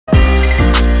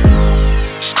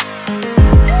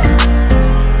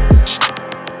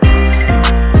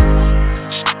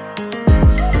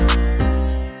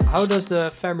How does the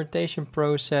fermentation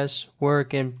process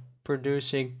work in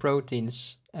producing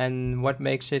proteins, and what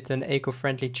makes it an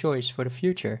eco-friendly choice for the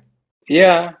future?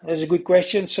 Yeah, that's a good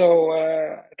question. So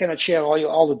I cannot share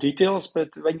all the details, but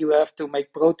when you have to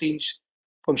make proteins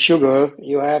from sugar,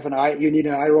 you need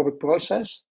an aerobic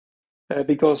process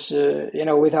because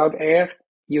without air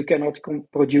you cannot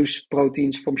produce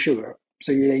proteins from sugar.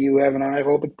 So you have an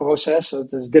aerobic process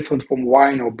that is different from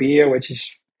wine or beer, which is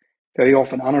very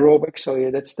often anaerobic. So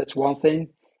yeah, that's one thing.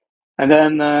 And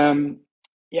then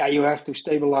you have to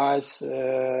stabilize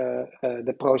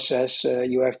the process.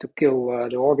 You have to kill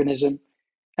the organism.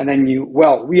 And then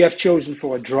we have chosen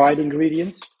for a dried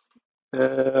ingredient.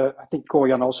 I think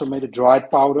Koyan also made a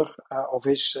dried powder of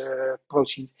his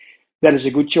protein. That is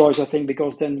a good choice, I think,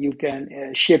 because then you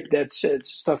can ship that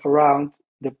stuff around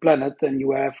the planet and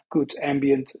you have good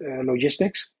ambient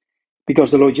logistics.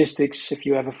 Because the logistics, if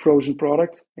you have a frozen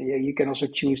product, you can also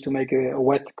choose to make a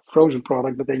wet frozen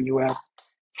product, but then you have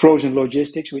frozen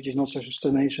logistics, which is not so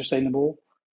sustainable.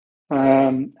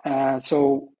 To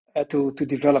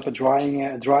develop a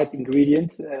dried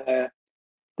ingredient,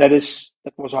 that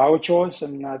was our choice,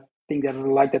 and I think that I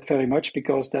like that very much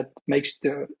because that makes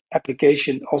the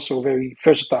application also very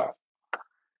versatile.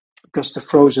 Because the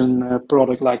frozen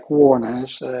product like corn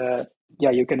has,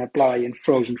 you can apply in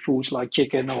frozen foods like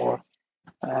chicken or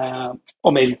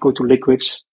maybe go to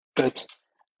liquids. But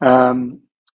um,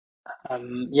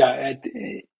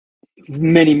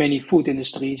 many food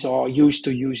industries are used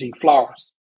to using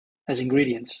flours as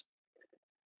ingredients,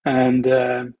 and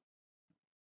and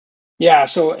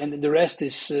the rest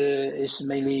is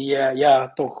mainly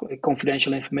toch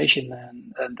confidential information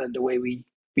and the way we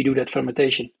do that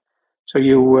fermentation. So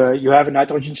you have a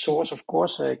nitrogen source, of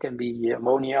course. It can be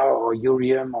ammonia or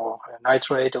urea or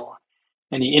nitrate or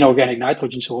any inorganic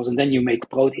nitrogen source, and then you make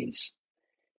proteins.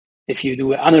 If you do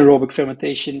anaerobic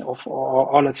fermentation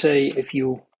or let's say if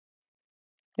you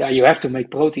have to make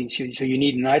proteins, so you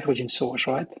need a nitrogen source,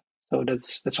 right? So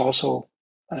that's also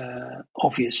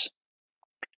obvious.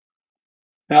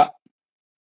 Yeah,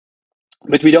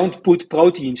 but we don't put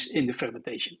proteins in the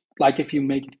fermentation. Like if you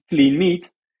make clean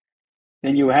meat,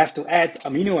 then you have to add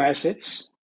amino acids.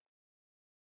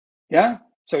 Yeah,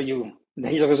 so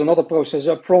there is another process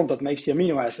up front that makes the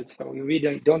amino acids. So you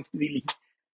really don't really.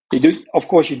 You do, of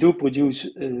course, you do produce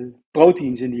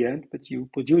proteins in the end, but you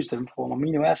produce them from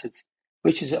amino acids,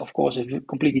 which is, of course, a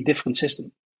completely different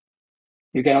system.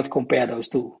 You cannot compare those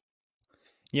two.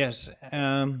 Yes.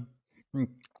 And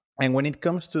when it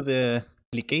comes to the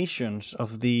applications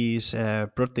of these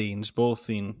proteins, both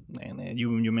and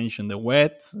you mentioned the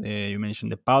wet, you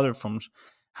mentioned the powder forms,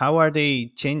 how are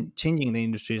they changing the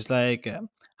industry? It's like,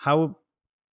 how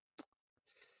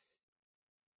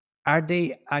are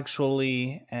they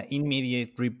actually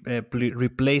immediate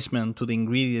replacement to the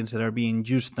ingredients that are being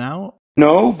used now?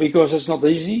 No, because it's not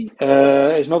easy.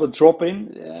 It's not a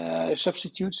drop-in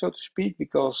substitute, so to speak,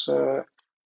 because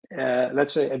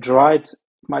let's say a dried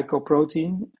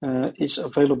mycoprotein is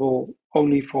available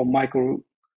only for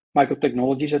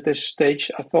microtechnologies at this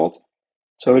stage, I thought.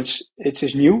 So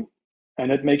it's new,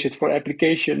 and it makes it for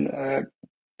application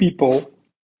people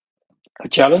a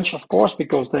challenge, of course,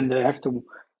 because then they have to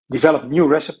develop new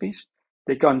recipes.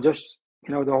 They can't just,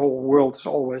 the whole world is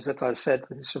always, as I said,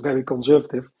 it's very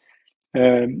conservative.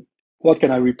 What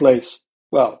can I replace?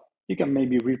 Well, you can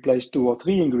maybe replace 2 or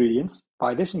 3 ingredients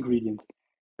by this ingredient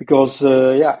because,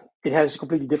 it has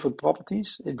completely different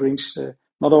properties. It brings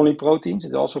not only proteins,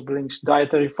 it also brings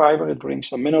dietary fiber, it brings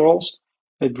some minerals,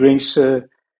 it brings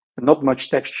not much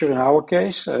texture in our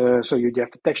case, so you have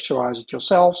to texturize it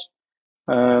yourselves,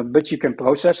 but you can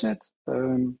process it.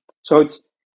 So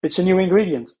it's a new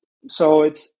ingredient. So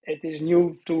it is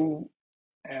new to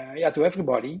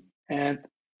everybody, and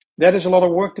that is a lot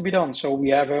of work to be done. So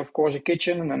we have, of course, a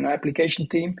kitchen and an application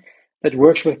team that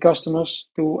works with customers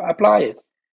to apply it.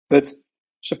 But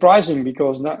surprising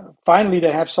because now, finally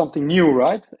they have something new,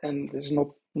 right? And it's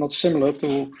not similar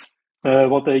to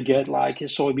what they get like a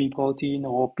soybean protein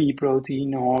or pea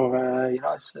protein or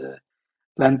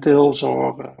lentils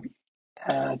or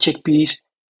chickpeas.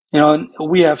 And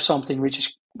we have something which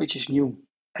is new,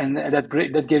 and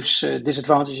that gives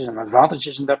disadvantages and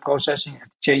advantages in that processing. You have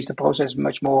to change the process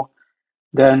much more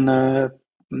than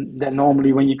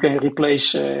normally when you can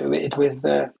replace it with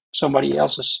somebody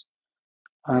else's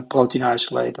protein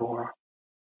isolate. Or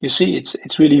you see,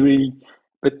 it's really,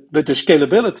 but the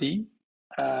scalability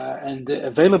and the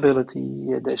availability,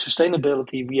 the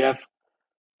sustainability, we have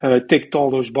ticked all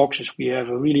those boxes. We have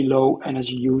a really low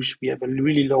energy use. We have a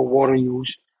really low water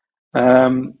use.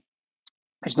 Um,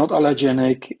 it's not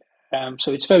allergenic,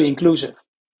 so it's very inclusive.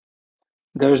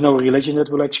 There is no religion that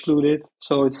will exclude it.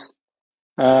 So it's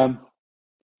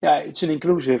it's an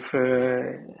inclusive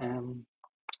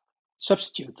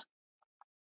substitute.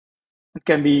 It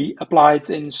can be applied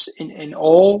in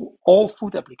all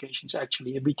food applications.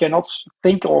 Actually, we cannot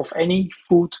think of any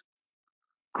food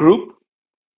group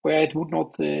where it would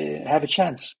not have a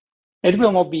chance. It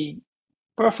will not be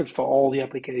perfect for all the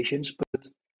applications, but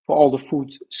for all the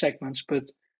food segments.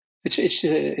 But it's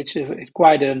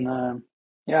quite an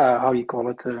how do you call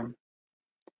it,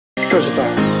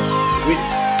 versatile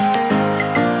ingredient.